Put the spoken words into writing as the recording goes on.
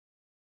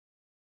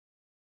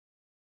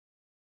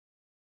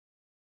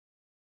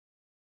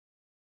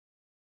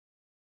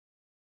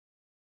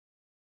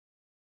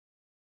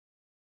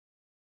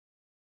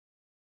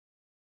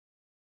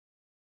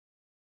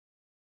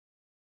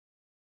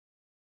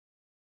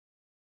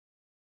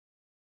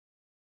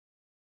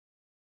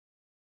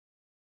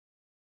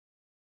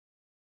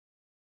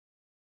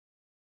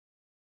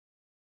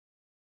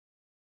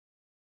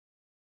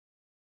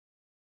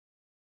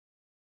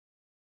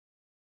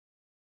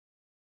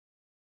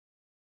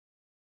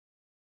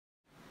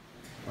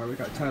All right,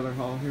 we got Tyler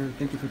Hall here.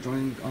 Thank you for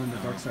joining on the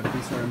Dark Side of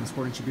BEASTwriter and the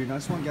Sporting Tribune. I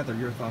just want to gather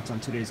your thoughts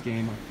on today's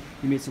game.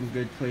 You made some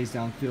good plays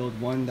downfield.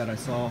 One that I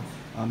saw,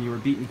 you were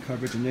beating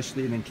coverage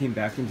initially and then came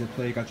back into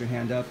play, got your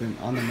hand up and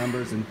on the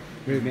numbers, and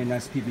really made a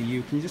nice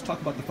PBU. Can you just talk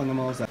about the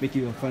fundamentals that make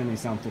you a fundamentally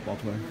sound football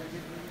player?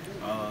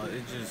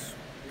 It's just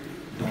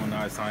doing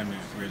our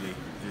assignment, really.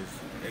 Just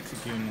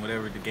executing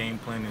whatever the game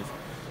plan is.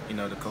 You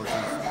know, the coaches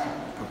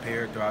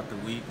prepared throughout the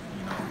week,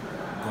 you know,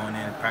 going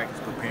in practice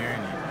preparing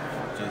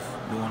and just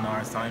doing our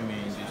assignment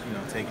and just, you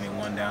know, taking it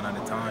one down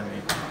at a time.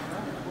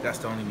 And that's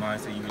the only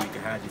mindset you really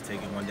can have, just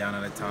take it one down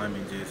at a time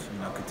and just, you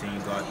know, continue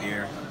to go out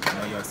there,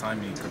 know your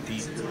assignment and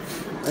compete.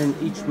 And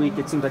each week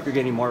it seems like you're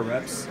getting more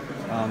reps.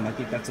 I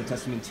think that's a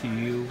testament to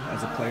you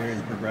as a player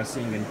and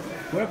progressing. And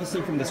what have you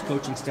seen from this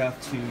coaching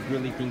staff to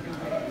really think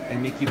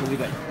and make you believe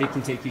that they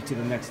can take you to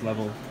the next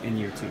level in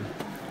year two?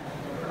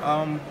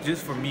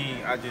 Just for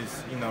me, I'm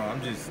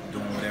just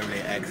doing whatever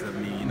they ask of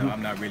me. You know,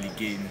 I'm not really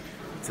getting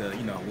to,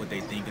 you know, what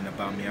they thinking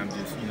about me. I'm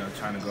just, you know,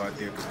 trying to go out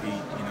there, compete,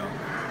 you know,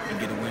 and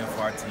get a win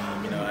for our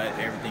team. You know,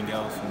 everything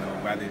else, you know,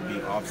 rather it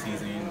be off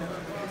season,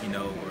 you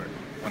know, or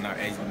when our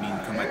exit meeting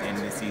come at the end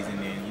of the season,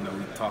 and you know,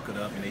 we talk it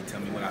up and they tell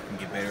me what I can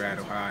get better at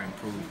or how I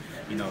improve.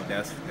 You know,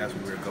 that's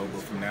where we're going.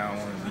 But from now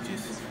on, we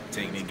just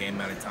taking a game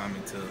at a time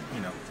until,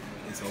 you know,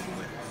 it's over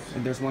with.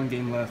 And there's one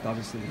game left,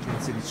 obviously, the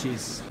Kansas City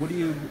Chiefs. What do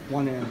you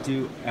want to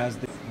do as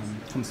the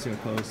comes to a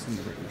close in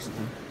the regular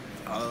season?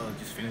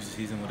 Just finish the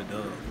season with a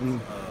dub. You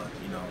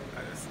know,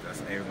 that's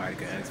what everybody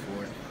can ask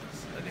for.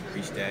 They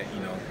reached that,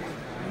 you know,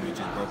 and we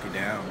just broke it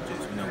down.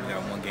 Just, you know, we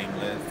got one game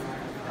left.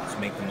 Just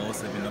make the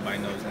most of it. Nobody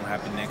knows what's going to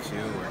happen next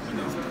year, or, you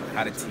know,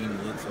 how the team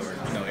looks, or,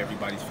 you know,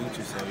 everybody's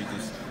future. So we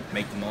just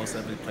make the most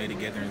of it, play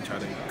together, and try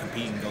to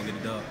compete and go get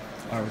a dub.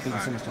 All right, well, thank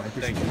you so much, Tyler.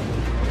 Thank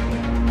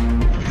you.